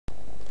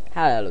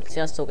Hello,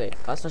 sziasztok, én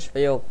Kasztos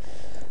vagyok,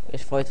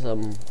 és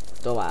folytatom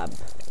tovább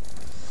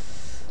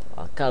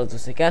a Call of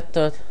Duty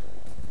 2-t,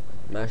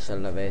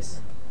 mesterlövész.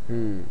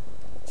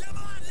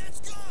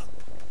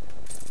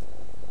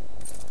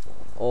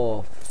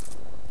 Ó.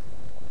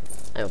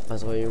 Jó,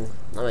 pazoljunk,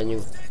 na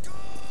menjünk.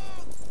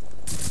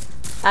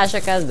 El se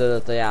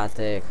kezdődött a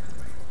játék.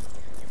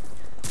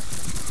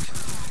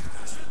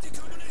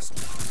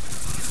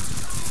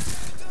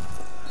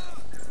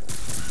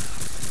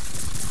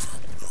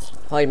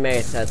 Hogy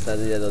megszedted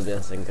ide dobni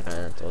azt a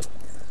gránátot?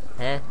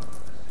 He?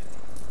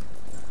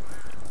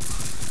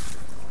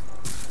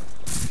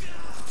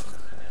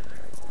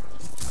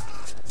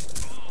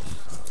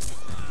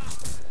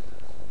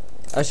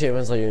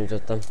 Esélyben nagyon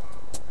nyújtottam.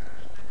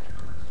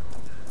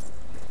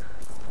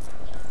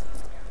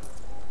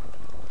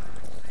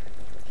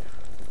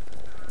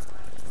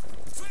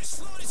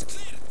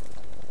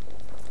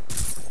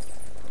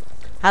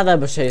 Hát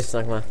ebből se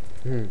hisznek már.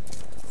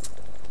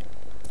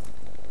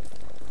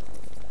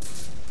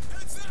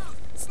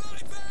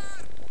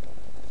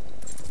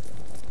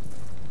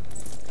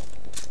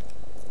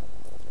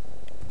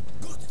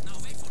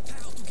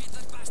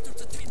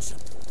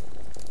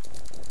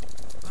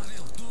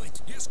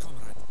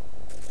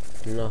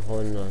 Na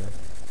honnan?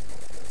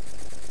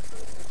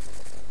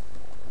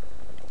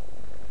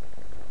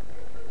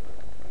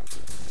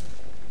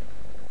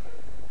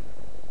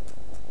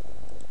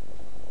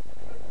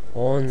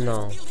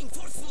 Honnan?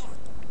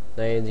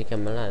 De egyedik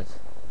emelet?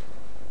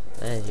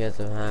 1,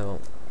 2, 3,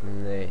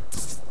 4.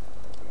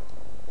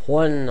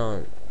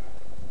 Honnan?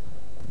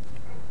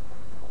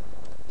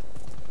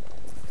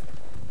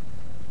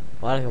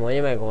 Valaki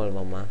mondja meg, hol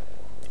van már.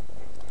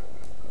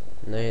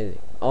 Negyedik.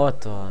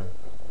 Ott van.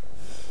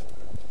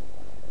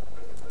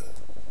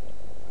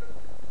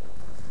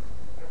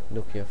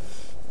 Dukja.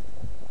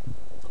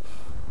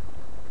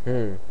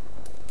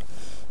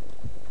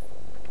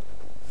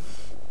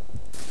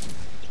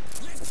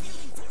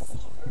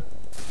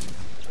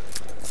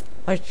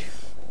 Hogy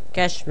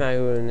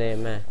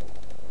kesmerülném-e?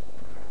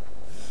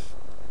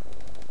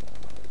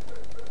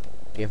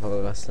 Ki fog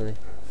agasztani?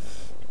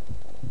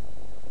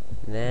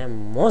 Nem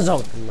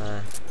mozog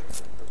már!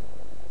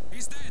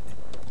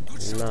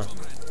 Na.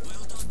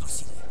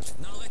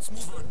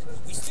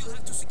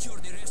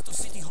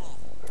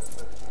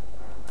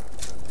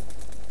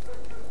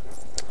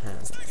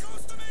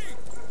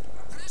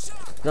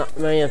 Na,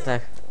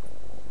 menjetek!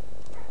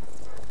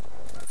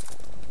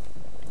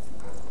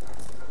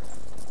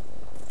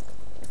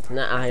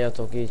 Ne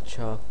álljatok így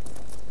csak.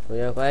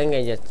 Ugye akkor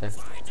engedjetek.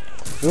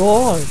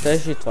 Jó, te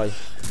is itt vagy.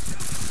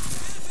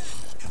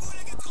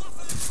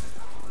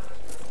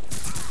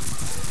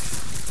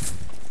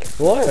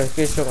 Olyan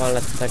kis sokan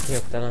lettek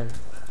hirtelen.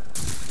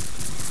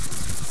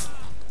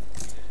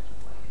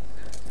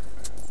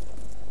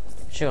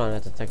 Sokan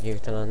lettek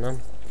hirtelen,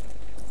 nem?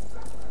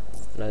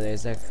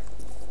 Lenézek.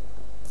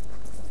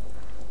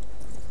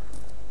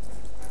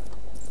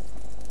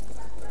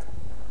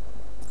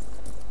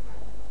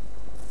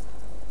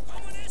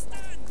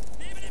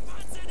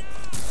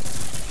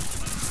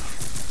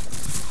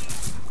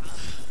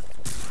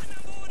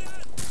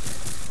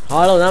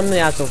 Halló, nem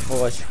játszott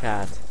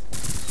fogoskát.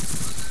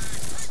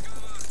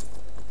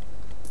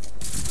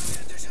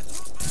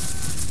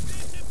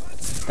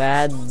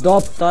 Te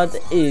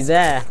dobtad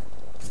ide?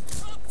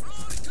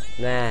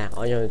 Ne,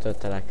 anya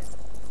ütöttelek.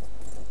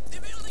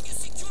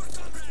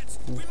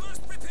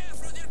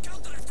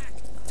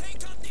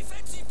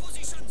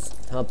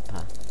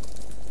 Hoppá.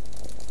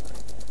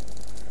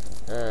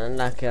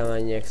 Le kell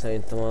menjek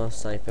szerintem a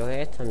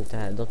sniperét, amit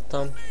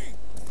eldobtam.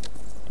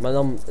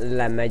 Mondom,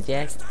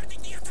 lemegyek.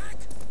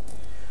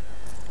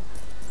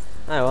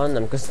 Van,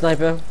 nem kösz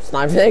sniper.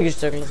 Sniper is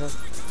csak lesz.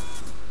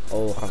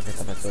 Ó,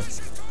 rakétabető.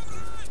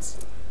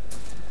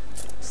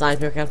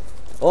 Sniper kell.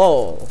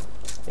 Ó,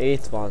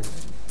 itt van.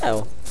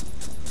 Jó.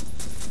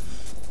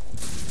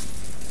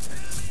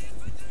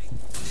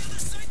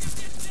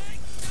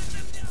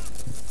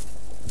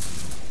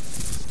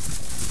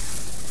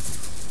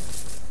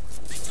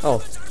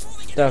 Ó,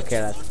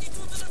 tökélet.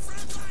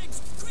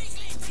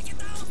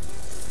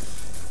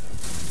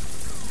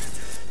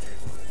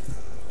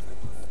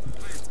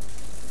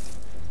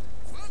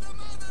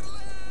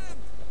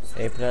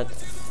 Épület.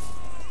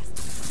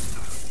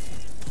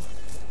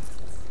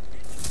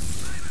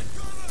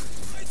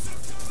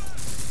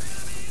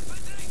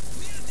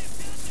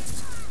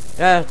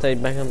 Te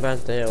itt nekem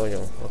bente, jó,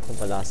 akkor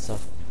vadásza.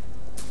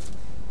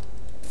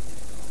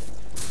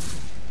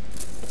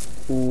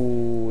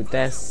 De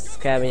ez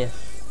kemény.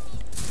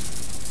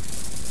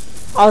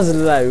 Az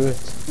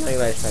leült. Meg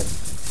le is megy.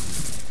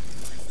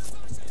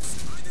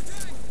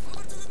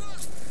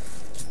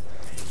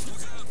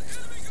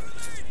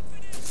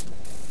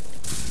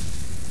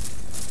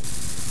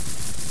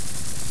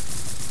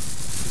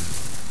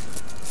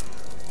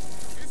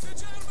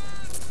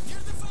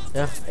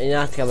 Ja, én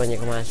át kell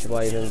menjek a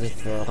másikba, innen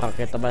itt a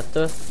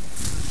rakétabető.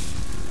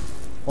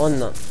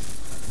 Honnan?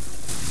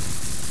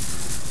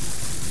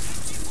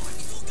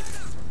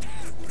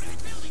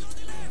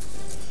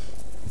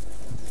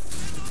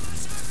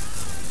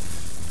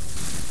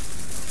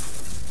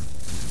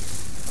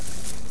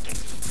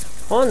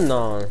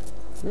 Honnan?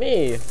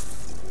 Mi?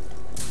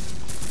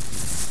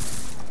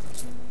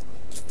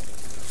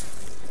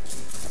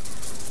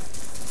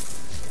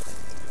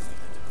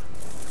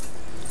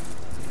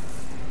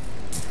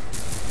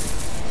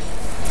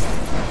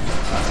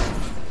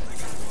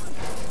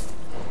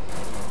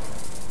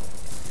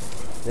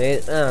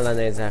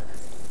 Lenézek.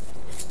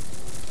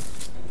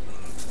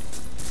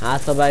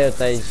 Hát ha bejött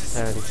egy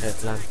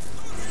szerencsétlen.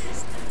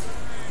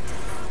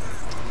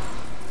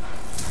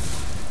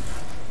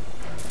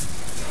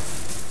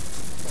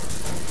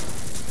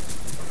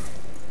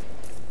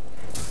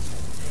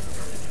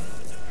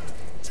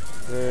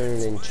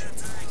 Nincs.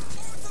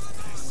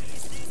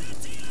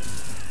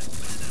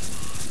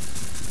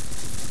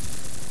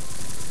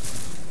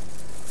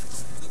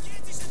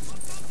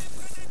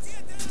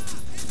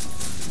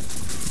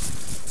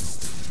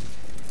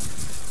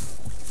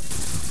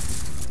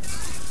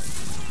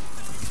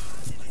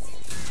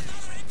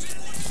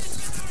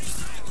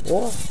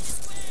 Ó.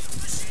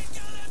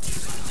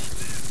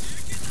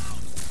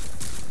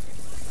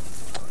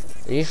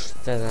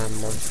 Istenem,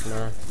 most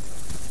már.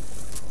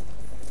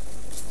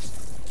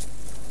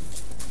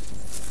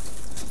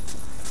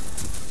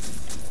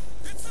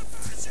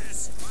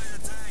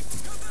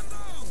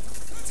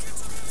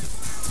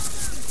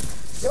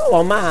 Jó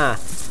van már!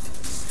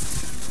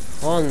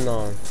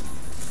 Honnan?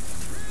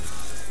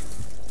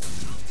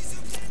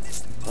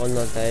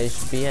 Honnan te is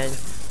pihenj?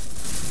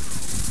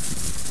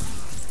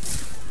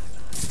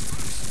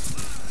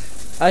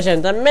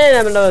 Azt te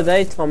miért nem lőd, de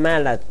itt van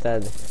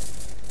melletted?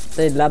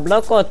 Te így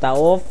leblokkoltál?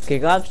 Off,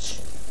 kikapcs?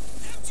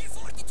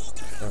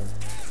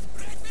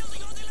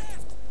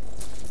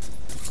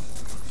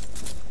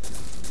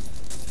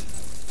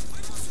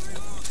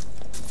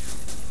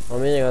 Ha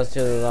mindig azt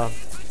jön az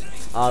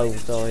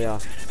autója.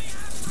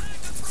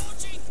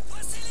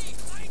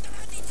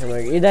 Ha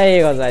meg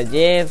ideig az egy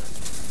év,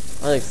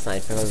 addig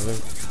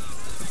sniperozzunk.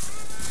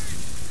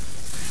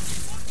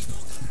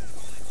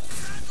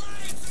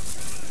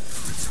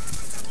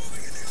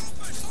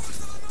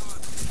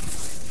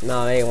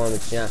 Na, végig van,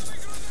 mit csinál.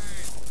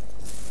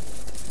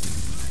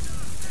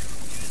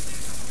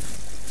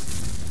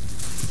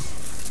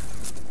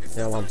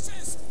 Jó van.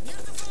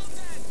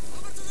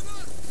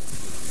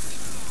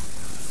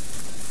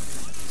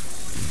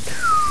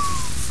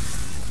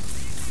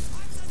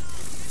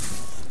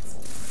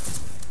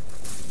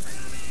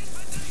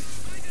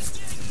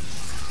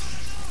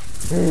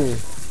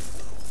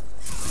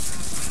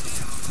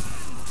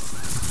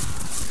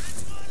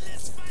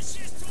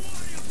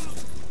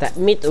 Te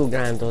mit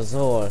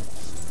ugrándozol?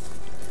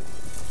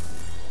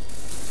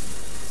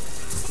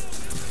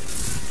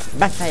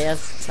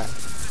 Befejezte!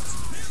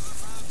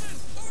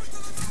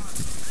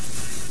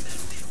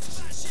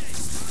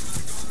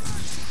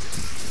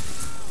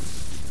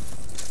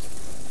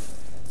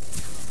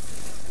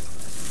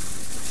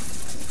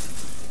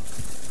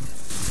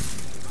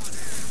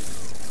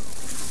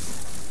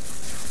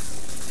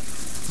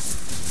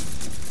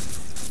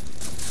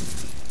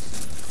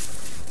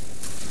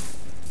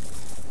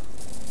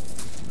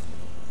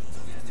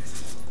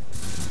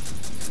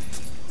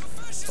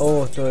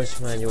 Ó, tölts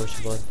már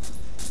gyorsabban.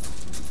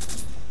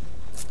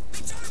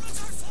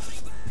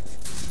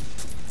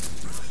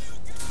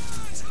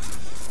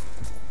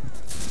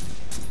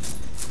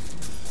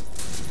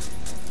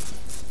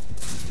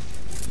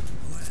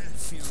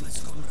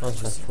 Az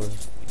lesz full.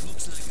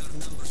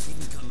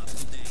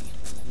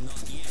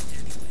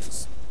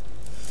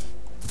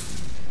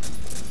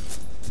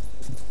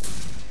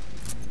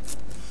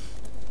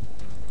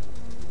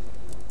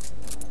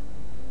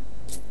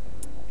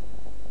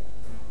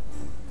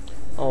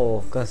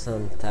 Ó,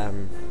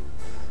 köszöntem.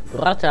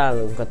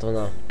 Gratulálunk,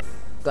 katona.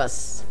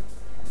 Kösz.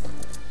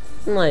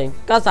 Na, én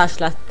gazás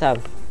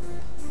lettem.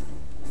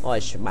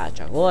 És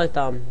bárcsak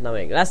voltam. Na,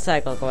 még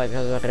leszek a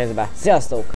következő részben. Sziasztok!